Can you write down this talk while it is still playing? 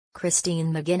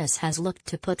Christine McGuinness has looked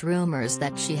to put rumors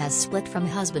that she has split from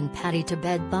husband Paddy to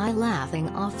bed by laughing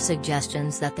off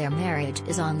suggestions that their marriage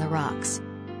is on the rocks.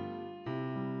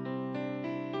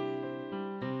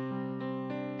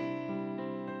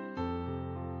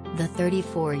 The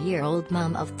 34-year-old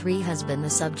mum of three has been the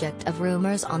subject of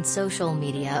rumors on social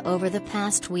media over the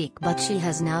past week, but she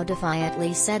has now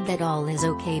defiantly said that all is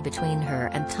okay between her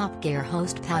and Top Gear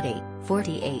host Paddy,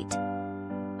 48.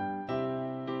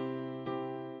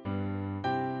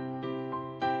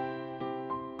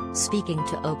 Speaking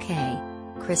to OK,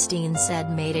 Christine said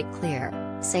made it clear,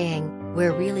 saying,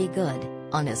 "We're really good,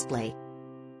 honestly."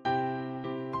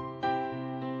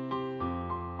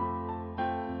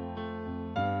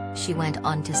 She went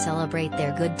on to celebrate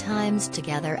their good times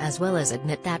together as well as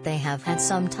admit that they have had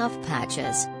some tough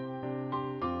patches.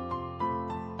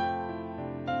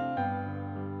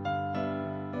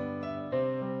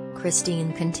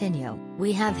 Christine continued,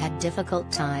 "We have had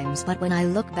difficult times, but when I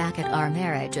look back at our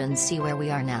marriage and see where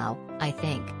we are now, I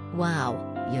think, wow,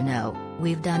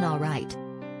 we've done all right."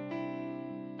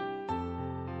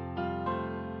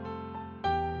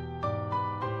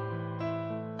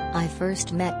 "I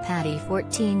first met Paddy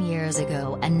 14 years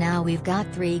ago and now we've got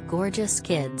 3 gorgeous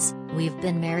kids. We've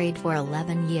been married for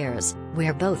 11 years,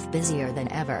 we're both busier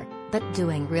than ever, but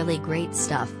doing really great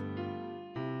stuff."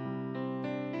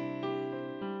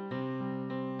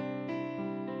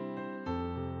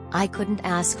 "I couldn't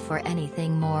ask for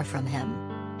anything more from him.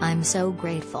 I'm so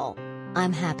grateful.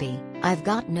 I'm happy, I've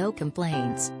got no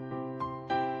complaints."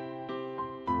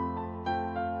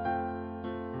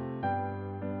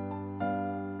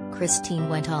 Christine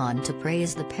went on to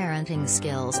praise the parenting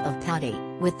skills of Paddy,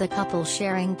 with the couple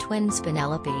sharing twins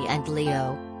Penelope and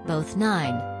Leo, both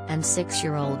 9, and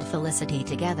 6-year-old Felicity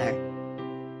together.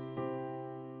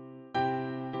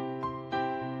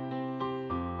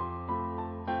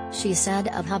 She said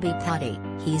of hubby Paddy,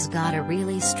 "He's got a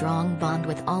really strong bond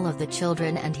with all of the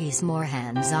children and he's more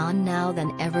hands-on now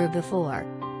than ever before."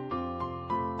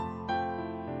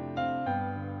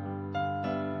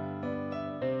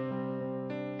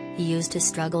 He used to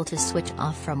struggle to switch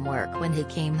off from work when he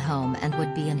came home and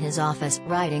would be in his office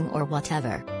writing or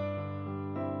whatever.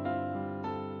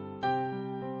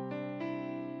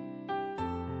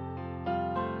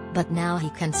 But now he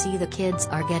can see the kids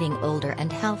are getting older and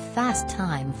how fast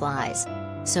time flies.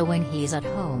 So when he's at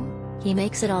home, he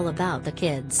makes it all about the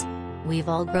kids. "We've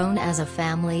all grown as a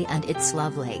family and it's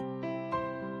lovely."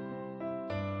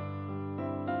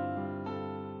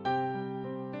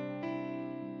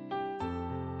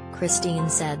 Christine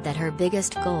said that her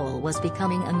biggest goal was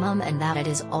becoming a mum and that it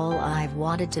is all I've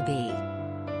wanted to be.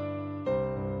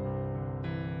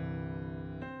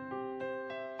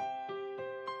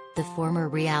 The former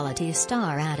reality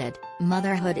star added,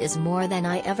 "Motherhood is more than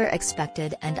I ever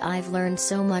expected and I've learned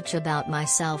so much about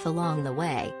myself along the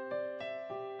way."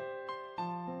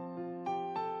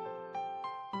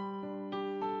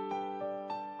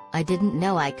 "I didn't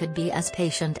know I could be as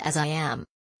patient as I am.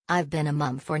 I've been a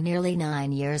mum for nearly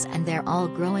 9 years and they're all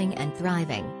growing and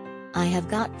thriving. I have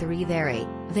got 3 very,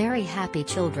 very happy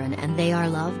children and they are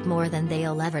loved more than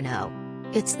they'll ever know.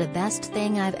 It's the best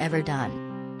thing I've ever done."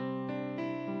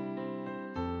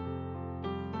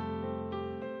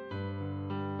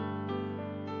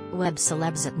 Web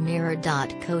celebs at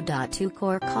mirror.co.uk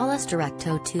or call us direct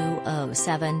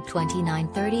 0207 29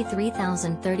 33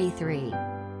 033.